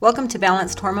Welcome to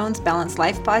Balanced Hormones, Balanced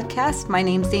Life podcast. My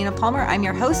name's Dana Palmer. I'm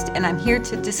your host, and I'm here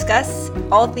to discuss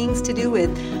all things to do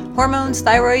with hormones,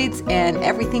 thyroids, and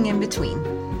everything in between.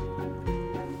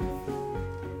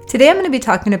 Today I'm going to be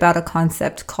talking about a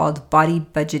concept called body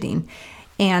budgeting.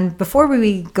 And before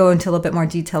we go into a little bit more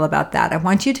detail about that, I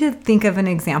want you to think of an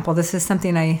example. This is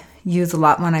something I use a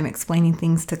lot when I'm explaining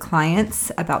things to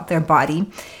clients about their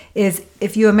body, is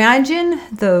if you imagine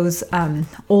those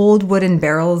old wooden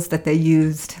barrels that they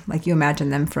used, like you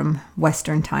imagine them from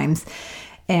Western times,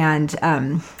 and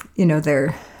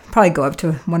they're probably go up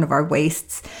to one of our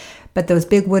waists, but those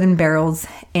big wooden barrels,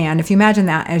 and if you imagine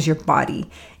that as your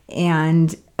body,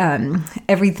 and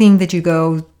everything that you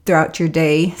go throughout your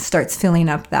day starts filling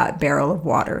up that barrel of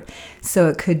water. So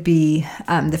it could be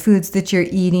the foods that you're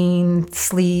eating,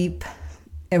 sleep,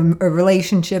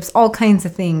 relationships, all kinds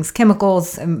of things,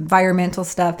 chemicals, environmental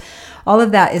stuff. All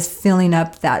of that is filling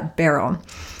up that barrel.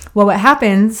 Well, what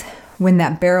happens when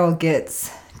that barrel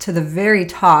gets to the very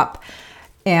top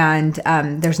and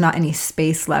there's not any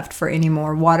space left for any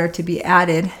more water to be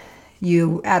added,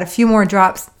 you add a few more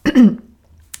drops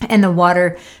and the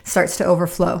water starts to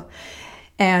overflow.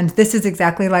 And this is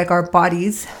exactly like our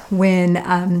bodies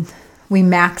when we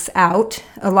max out.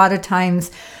 A lot of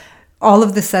times, all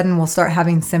of the sudden we'll start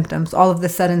having symptoms. All of the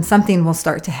sudden something will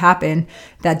start to happen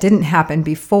that didn't happen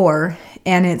before.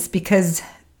 And it's because,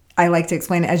 I like to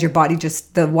explain it as your body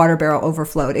just, the water barrel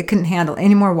overflowed. It couldn't handle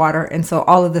any more water. And so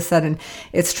all of a sudden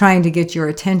it's trying to get your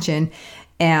attention.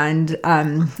 And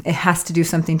it has to do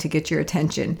something to get your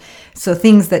attention. So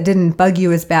things that didn't bug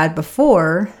you as bad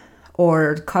before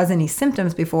or cause any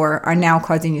symptoms before are now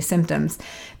causing you symptoms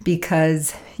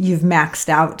because you've maxed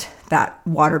out that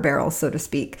water barrel, so to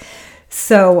speak.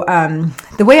 So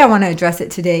the way I want to address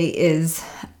it today is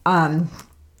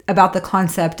about the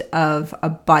concept of a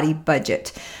body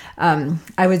budget.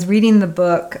 I was reading the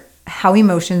book, How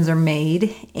Emotions Are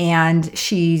Made, and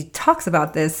she talks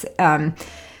about this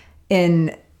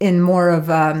in more of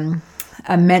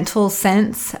a mental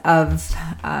sense of,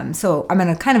 so I'm going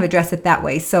to kind of address it that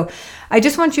way. So I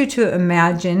just want you to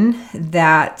imagine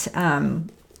that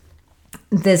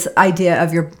this idea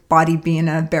of your body being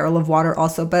a barrel of water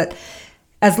also, but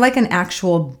as like an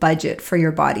actual budget for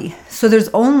your body. So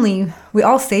we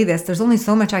all say this, there's only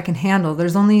so much I can handle.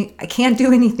 I can't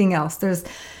do anything else.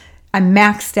 I'm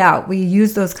maxed out. We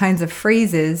use those kinds of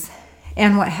phrases.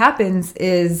 And what happens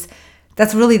is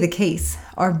that's really the case.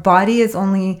 Our body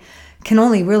can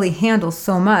only really handle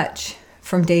so much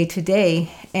from day to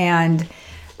day, and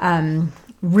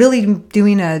really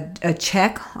doing a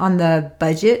check on the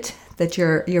budget that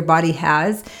your body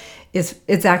has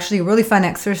it's actually a really fun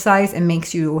exercise and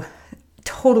makes you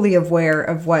totally aware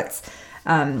of what's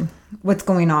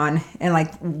going on and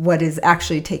like what is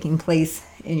actually taking place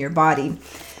in your body.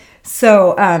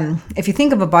 So if you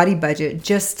think of a body budget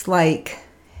just like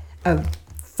a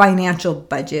financial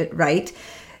budget, right?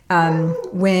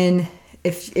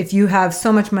 If you have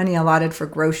so much money allotted for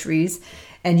groceries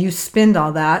and you spend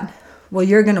all that, well,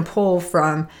 you're going to pull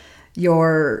from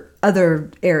your other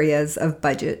areas of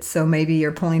budget. So maybe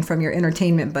you're pulling from your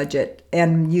entertainment budget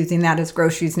and using that as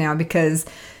groceries now because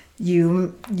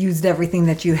you used everything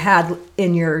that you had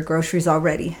in your groceries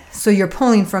already. So you're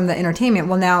pulling from the entertainment.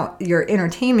 Well, now your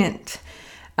entertainment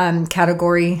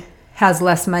category has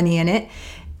less money in it.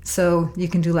 So you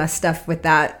can do less stuff with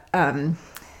that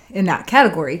in that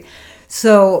category.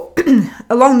 So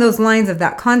along those lines of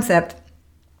that concept,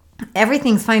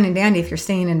 everything's fine and dandy if you're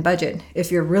staying in budget.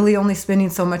 If you're really only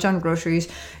spending so much on groceries,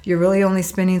 you're really only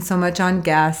spending so much on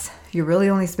gas, you're really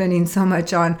only spending so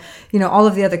much on, all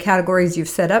of the other categories you've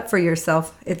set up for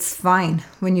yourself, it's fine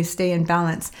when you stay in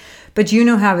balance. But you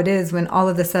know how it is when all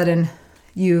of a sudden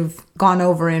you've gone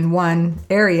over in one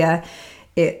area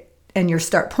and you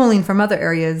start pulling from other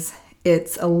areas,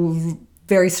 it's a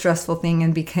very stressful thing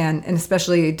and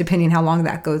especially depending how long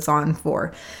that goes on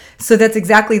for. So that's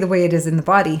exactly the way it is in the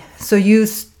body. So you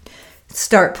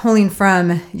start pulling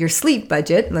from your sleep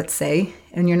budget, let's say,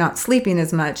 and you're not sleeping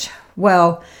as much.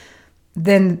 Well,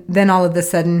 then all of a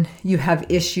sudden you have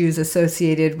issues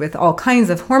associated with all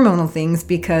kinds of hormonal things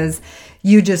because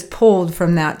you just pulled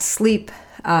from that sleep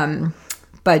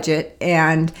budget,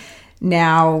 and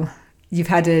now you've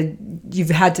had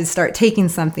to start taking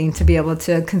something to be able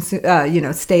to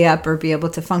consume, stay up or be able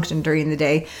to function during the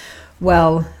day.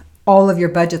 Well, all of your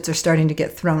budgets are starting to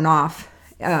get thrown off,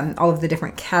 all of the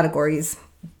different categories.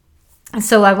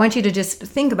 So I want you to just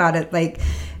think about it like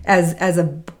as a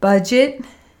budget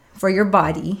for your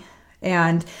body.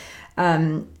 And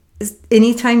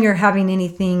anytime you're having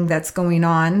anything that's going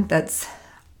on, that's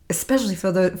especially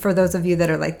for those of you that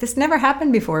are like, this never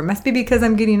happened before. It must be because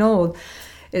I'm getting old.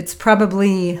 It's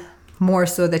probably more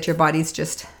so that your body's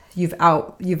just, you've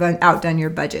outdone your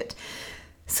budget.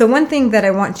 So one thing that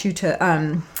I want you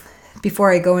to,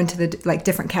 before I go into the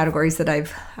different categories that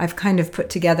I've kind of put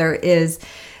together, is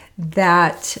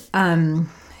that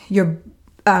you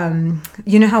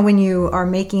know how when you are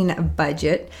making a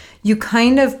budget, you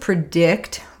kind of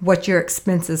predict what your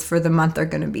expenses for the month are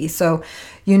going to be. So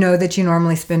you know that you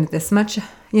normally spend this much,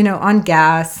 on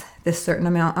gas, this certain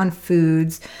amount on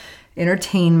foods,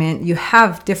 entertainment. You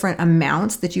have different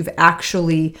amounts that you've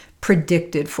actually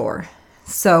predicted for.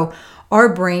 So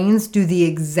our brains do the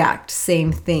exact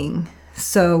same thing.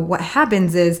 So what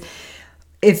happens is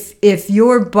if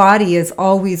your body is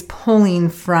always pulling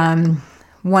from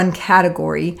one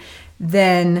category,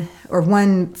 then, or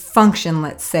one function,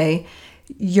 let's say,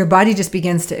 your body just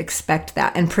begins to expect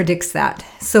that and predicts that.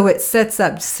 So it sets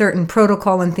up certain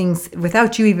protocol and things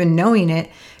without you even knowing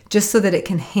it, just so that it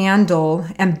can handle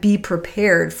and be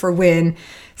prepared for when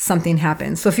something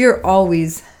happens. So if you're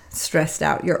always stressed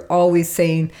out, you're always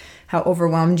saying how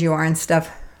overwhelmed you are and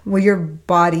stuff, well, your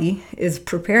body is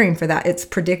preparing for that. It's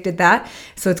predicted that.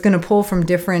 So it's going to pull from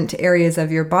different areas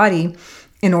of your body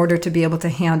in order to be able to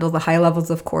handle the high levels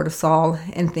of cortisol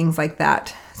and things like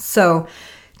that. So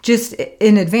just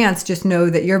in advance, just know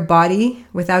that your body,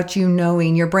 without you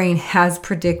knowing, your brain has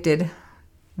predicted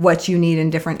what you need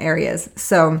in different areas.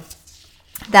 So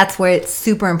that's why it's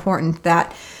super important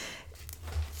that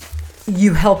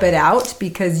you help it out,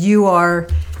 because you are,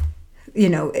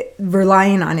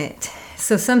 relying on it.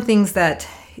 So some things that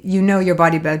your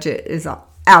body budget is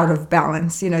out of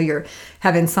balance. You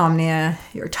have insomnia,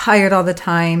 you're tired all the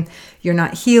time, you're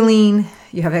not healing,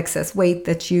 you have excess weight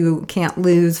that you can't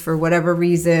lose for whatever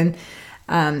reason,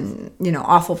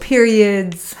 awful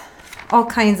periods, all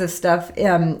kinds of stuff,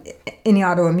 any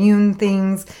autoimmune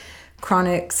things,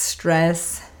 chronic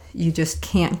stress, you just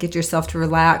can't get yourself to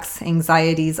relax,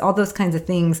 anxieties, all those kinds of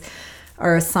things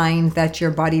are a sign that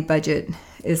your body budget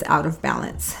is out of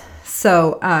balance.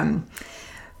 So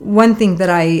one thing that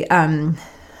I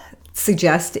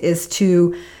suggest is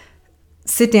to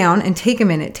sit down and take a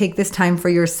minute, take this time for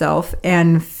yourself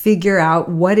and figure out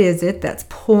what is it that's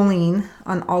pulling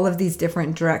on all of these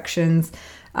different directions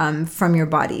from your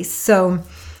body. So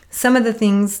some of the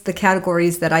things, the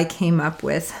categories that I came up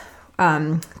with,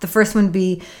 the first one would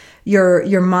be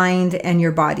your mind and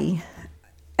your body.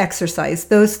 Exercise,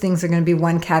 those things are going to be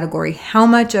one category. How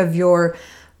much of your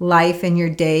life and your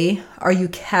day are you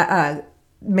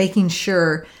making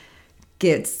sure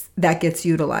gets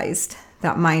utilized,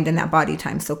 that mind and that body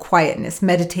time? So quietness,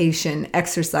 meditation,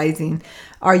 exercising,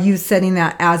 are you setting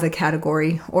that as a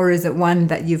category, or is it one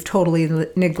that you've totally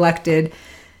neglected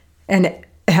and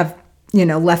have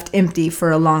left empty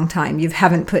for a long time? You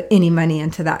haven't put any money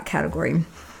into that category.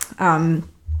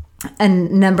 And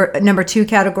number two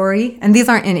category, and these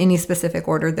aren't in any specific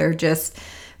order, they're just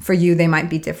for you, they might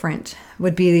be different,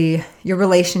 would be your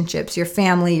relationships, your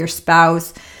family, your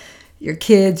spouse, your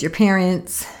kids, your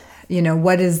parents.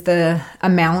 What is the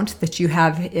amount that you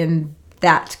have in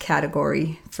that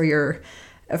category for your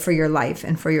life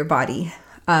and for your body?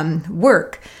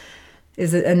 Work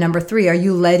is a number three. Are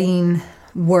you letting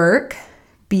work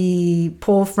be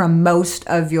pull from most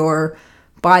of your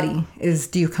body?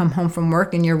 Do you come home from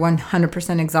work and you're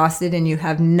 100% exhausted and you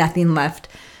have nothing left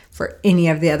for any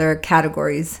of the other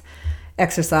categories?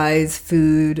 Exercise,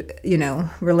 food,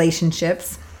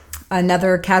 relationships.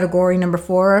 Another category, number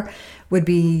four, would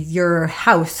be your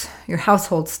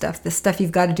household stuff, the stuff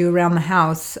you've got to do around the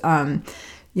house,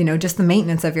 just the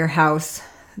maintenance of your house,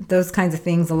 those kinds of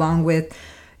things, along with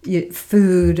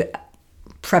food,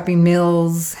 prepping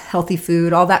meals, healthy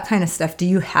food, all that kind of stuff. Do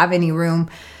you have any room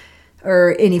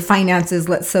or any finances,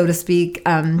 so to speak,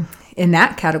 in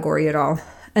that category at all?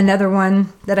 Another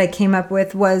one that I came up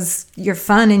with was your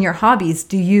fun and your hobbies.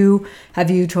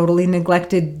 Have you totally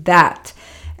neglected that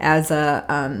as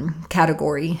a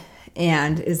category?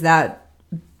 And is that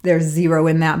there's zero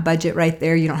in that budget right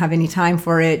there? You don't have any time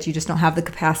for it. You just don't have the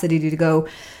capacity to go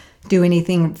do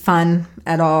anything fun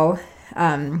at all.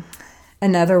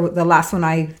 The last one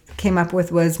I came up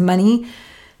with was money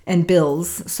and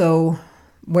bills. So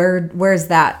where's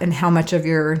that, and how much of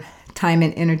your time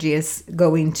and energy is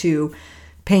going to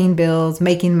paying bills,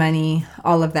 making money,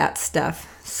 all of that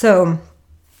stuff? So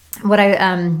what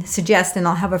I suggest, and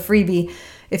I'll have a freebie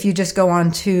if you just go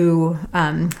on to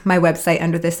my website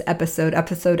under this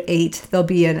episode 8, there'll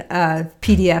be a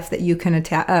PDF that you can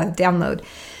download,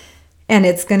 and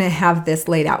it's going to have this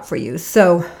laid out for you.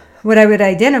 So what I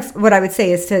would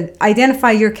say is to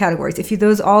identify your categories. If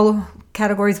those all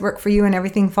categories work for you and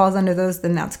everything falls under those,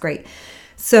 then that's great.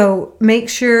 So make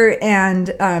sure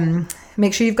and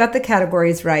make sure you've got the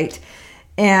categories right.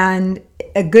 And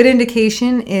a good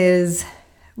indication is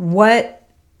what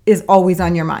is always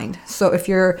on your mind. So if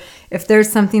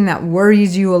there's something that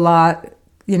worries you a lot,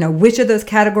 which of those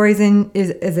categories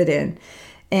is it in?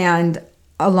 And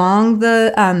along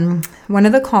the one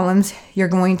of the columns, you're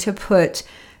going to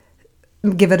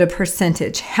give it a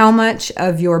percentage. How much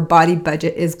of your body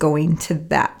budget is going to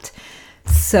that?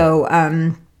 So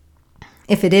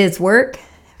if it is work,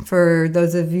 for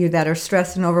those of you that are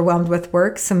stressed and overwhelmed with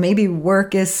work, so maybe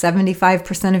work is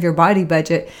 75% of your body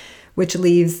budget, which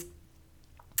leaves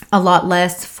a lot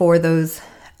less for those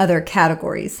other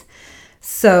categories.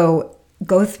 So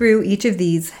go through each of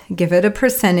these, give it a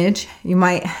percentage. You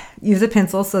might use a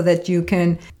pencil so that you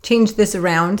can change this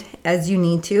around as you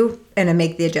need to and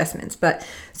make the adjustments. But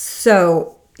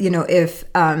so, if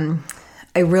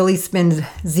I really spend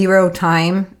zero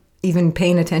time even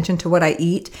paying attention to what I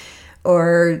eat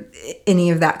or any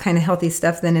of that kind of healthy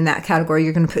stuff, then in that category,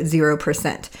 you're going to put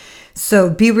 0%. So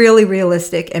be really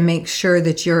realistic and make sure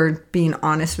that you're being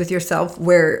honest with yourself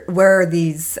where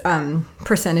these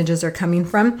percentages are coming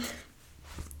from.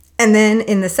 And then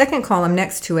in the second column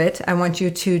next to it, I want you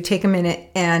to take a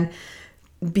minute and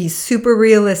be super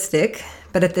realistic,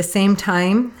 but at the same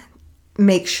time,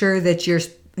 make sure that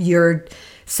you're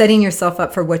setting yourself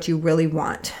up for what you really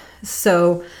want.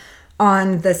 So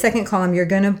on the second column, you're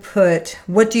going to put,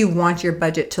 what do you want your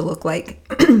budget to look like?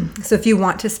 So if you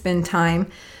want to spend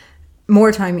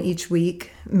more time each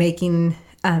week making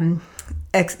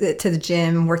exit to the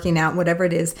gym, working out, whatever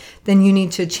it is, then you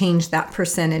need to change that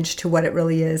percentage to what it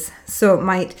really is. So it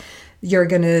might, your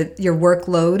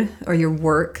workload or your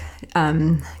work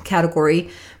category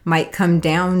might come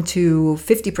down to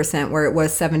 50% where it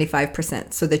was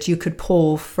 75%, so that you could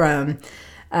pull from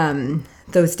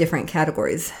those different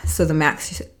categories. So the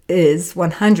max is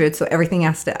 100, so everything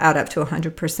has to add up to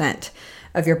 100%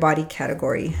 of your body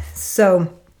category.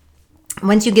 So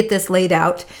once you get this laid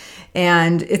out,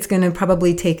 and it's going to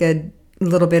probably take a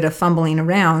little bit of fumbling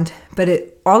around, but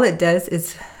all it does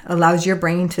is allows your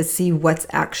brain to see what's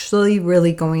actually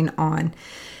really going on.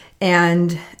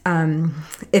 And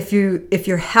if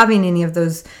you're having any of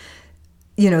those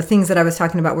things that I was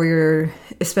talking about, where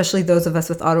especially those of us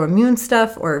with autoimmune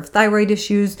stuff or thyroid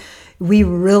issues, we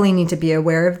really need to be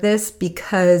aware of this,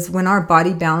 because when our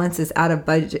body balance is out of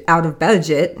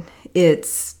budget,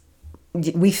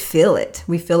 we feel it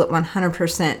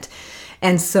 100%.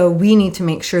 And so we need to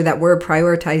make sure that we're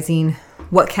prioritizing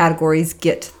what categories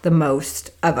get the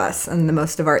most of us and the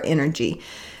most of our energy,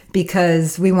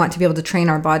 because we want to be able to train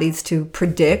our bodies to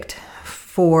predict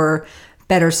for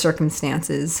better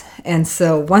circumstances. And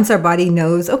so once our body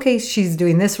knows, okay, she's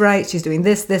doing this right, she's doing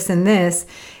this, and this,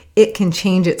 it can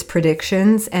change its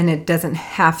predictions, and it doesn't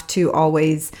have to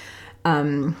always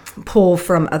pull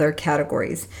from other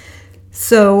categories.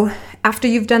 So after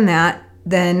you've done that,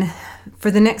 then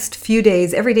for the next few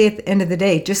days, every day at the end of the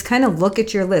day, just kind of look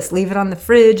at your list, leave it on the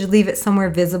fridge, leave it somewhere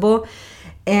visible,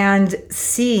 and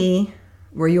see,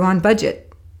 were you on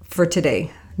budget for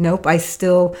today? Nope,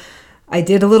 I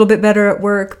did a little bit better at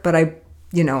work, but I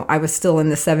was still in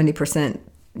the 70%,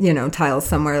 tile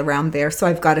somewhere around there. So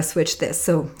I've got to switch this.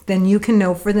 So then you can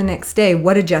know for the next day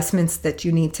what adjustments that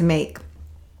you need to make.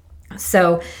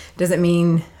 So does it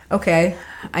mean, okay,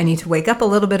 I need to wake up a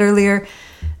little bit earlier,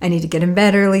 I need to get in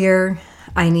bed earlier,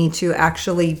 I need to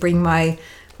actually bring my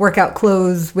workout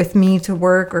clothes with me to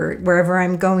work or wherever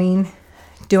I'm going?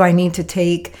 Do I need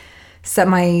to set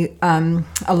my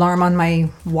alarm on my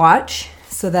watch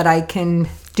so that I can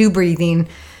do breathing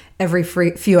every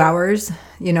few hours,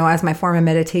 as my form of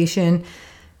meditation?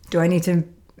 Do I need to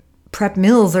prep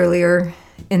meals earlier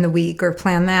in the week or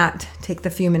plan that? Take the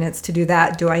few minutes to do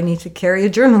that. Do I need to carry a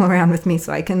journal around with me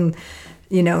so I can,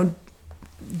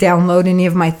 download any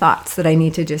of my thoughts that I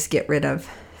need to just get rid of?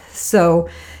 So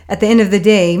at the end of the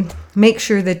day, make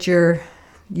sure that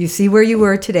you see where you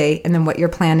were today and then what your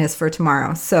plan is for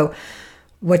tomorrow. So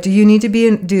what do you need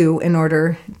to do in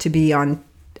order to be on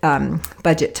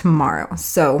budget tomorrow?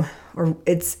 So, or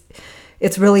it's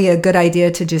really a good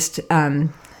idea to just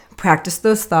practice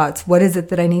those thoughts. What is it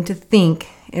that I need to think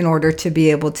in order to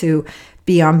be able to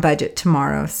be on budget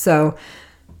tomorrow? So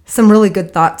some really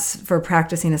good thoughts for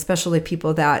practicing, especially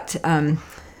people that,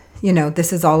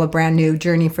 this is all a brand new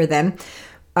journey for them,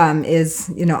 is,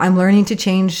 I'm learning to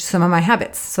change some of my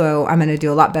habits. So I'm going to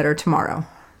do a lot better tomorrow.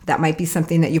 That might be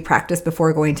something that you practice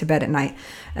before going to bed at night.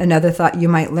 Another thought you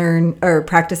might learn or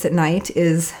practice at night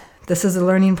is, this is a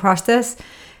learning process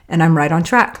and I'm right on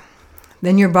track.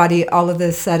 Then your body all of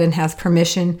a sudden has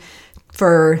permission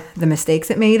for the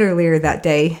mistakes it made earlier that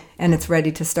day, and it's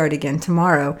ready to start again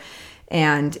tomorrow.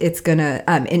 and it's gonna,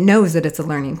 it knows that it's a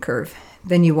learning curve.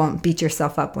 Then you won't beat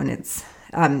yourself up when it's,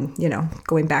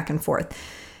 going back and forth.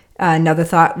 Another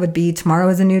thought would be tomorrow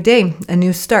is a new day, a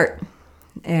new start,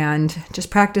 and just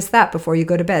practice that before you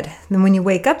go to bed. Then when you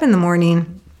wake up in the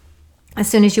morning, as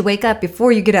soon as you wake up,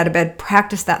 before you get out of bed,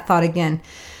 practice that thought again.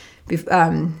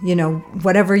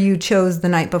 Whatever you chose the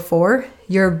night before,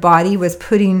 your body was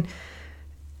putting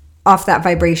off that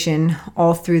vibration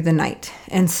all through the night.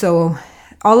 And so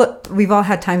we've all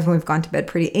had times when we've gone to bed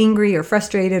pretty angry or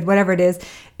frustrated, whatever it is,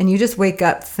 and you just wake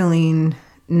up feeling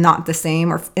not the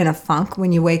same or in a funk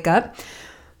when you wake up.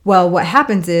 Well, what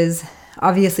happens is,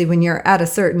 obviously, when you're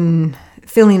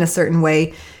feeling a certain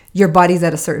way, your body's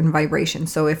at a certain vibration.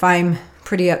 So if I'm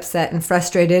pretty upset and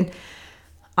frustrated,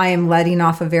 I am letting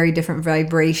off a very different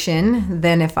vibration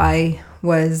than if I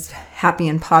was happy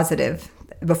and positive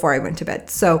before I went to bed.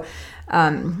 So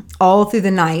all through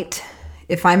the night,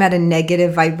 if I'm at a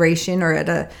negative vibration or at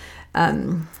a,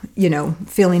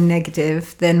 feeling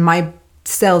negative, then my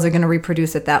cells are going to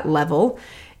reproduce at that level.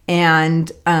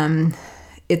 And I'm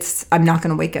not going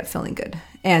to wake up feeling good.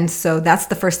 And so that's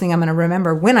the first thing I'm going to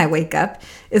remember when I wake up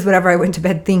is whatever I went to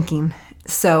bed thinking.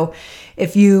 So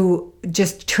if you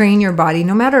just train your body,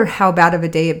 no matter how bad of a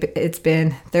day it's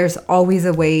been, there's always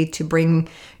a way to bring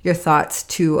your thoughts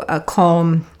to a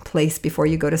calm place before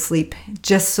you go to sleep,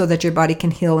 just so that your body can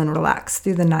heal and relax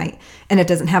through the night and it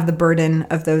doesn't have the burden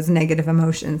of those negative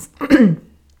emotions.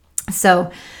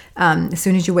 So as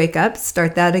soon as you wake up,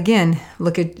 start that again.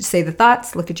 Say the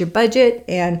thoughts, look at your budget,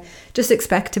 and just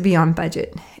expect to be on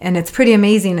budget. And it's pretty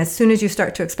amazing as soon as you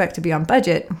start to expect to be on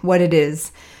budget, what it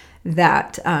is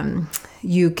that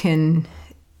you can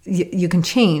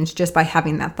change just by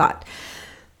having that thought.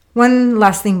 One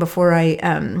last thing before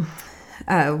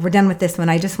we're done with this one,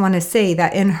 I just want to say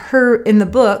that in the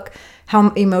book, How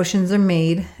Emotions Are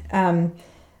Made,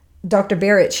 Dr.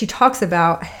 Barrett, she talks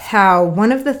about how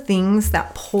one of the things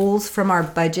that pulls from our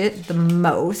budget the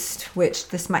most, which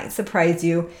this might surprise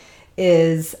you,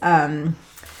 is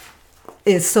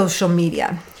social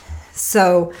media.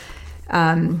 So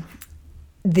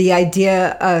the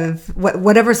idea of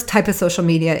whatever type of social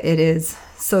media it is,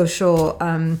 social,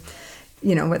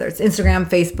 whether it's Instagram,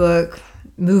 Facebook,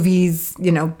 movies,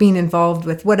 being involved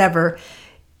with whatever,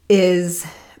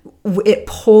 it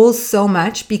pulls so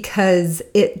much because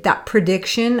that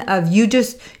prediction of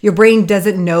your brain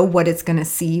doesn't know what it's going to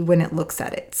see when it looks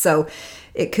at it. So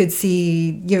it could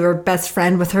see your best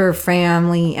friend with her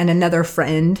family and another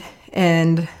friend,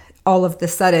 and all of the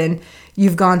sudden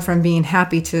you've gone from being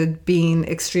happy to being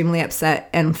extremely upset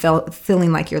and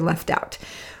feeling like you're left out.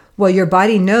 Well, your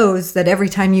body knows that every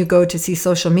time you go to see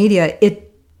social media, it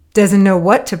doesn't know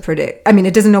what to predict.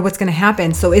 It doesn't know what's going to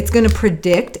happen. So it's going to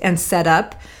predict and set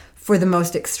up for the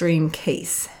most extreme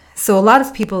case. So a lot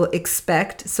of people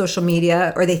expect social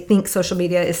media, or they think social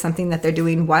media is something that they're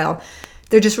doing while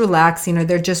they're just relaxing or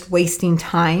they're just wasting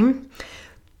time.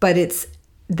 But it's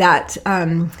that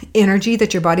energy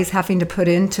that your body's having to put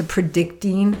into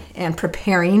predicting and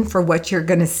preparing for what you're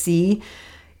going to see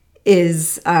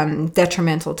is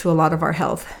detrimental to a lot of our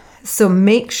health. So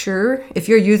make sure, if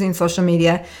you're using social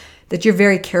media, that you're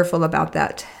very careful about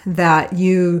that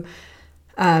you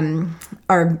are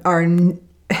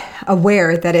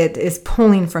aware that it is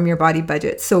pulling from your body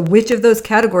budget. So which of those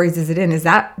categories is it in?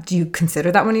 Do you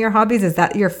consider that one of your hobbies? Is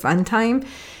that your fun time?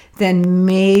 Then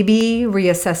maybe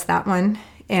reassess that one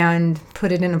and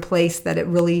put it in a place that it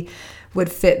really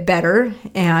would fit better,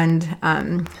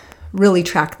 and really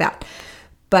track that.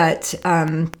 But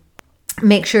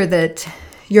make sure that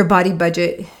your body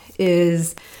budget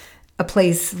is a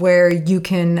place where you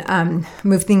can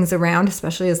move things around,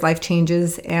 especially as life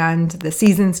changes and the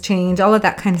seasons change, all of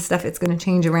that kind of stuff. It's going to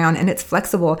change around, and it's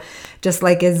flexible, just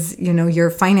like as your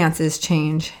finances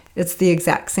change. It's the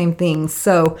exact same thing.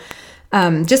 So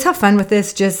just have fun with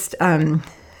this. Just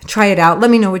try it out.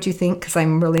 Let me know what you think, because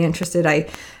I'm really interested.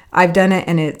 I've done it,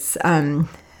 and it's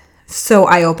so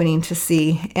eye-opening to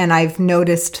see. And I've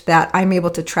noticed that I'm able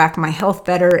to track my health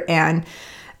better and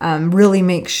really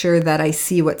make sure that I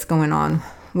see what's going on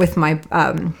with my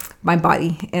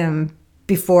body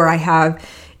before I have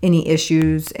any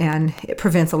issues, and it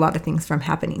prevents a lot of things from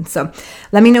happening. So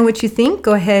let me know what you think.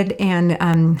 Go ahead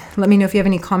and let me know if you have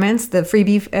any comments. The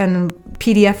freebie and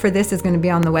PDF for this is going to be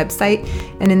on the website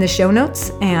and in the show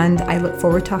notes. And I look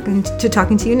forward to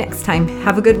talking to you next time.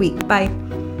 Have a good week.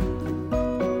 Bye.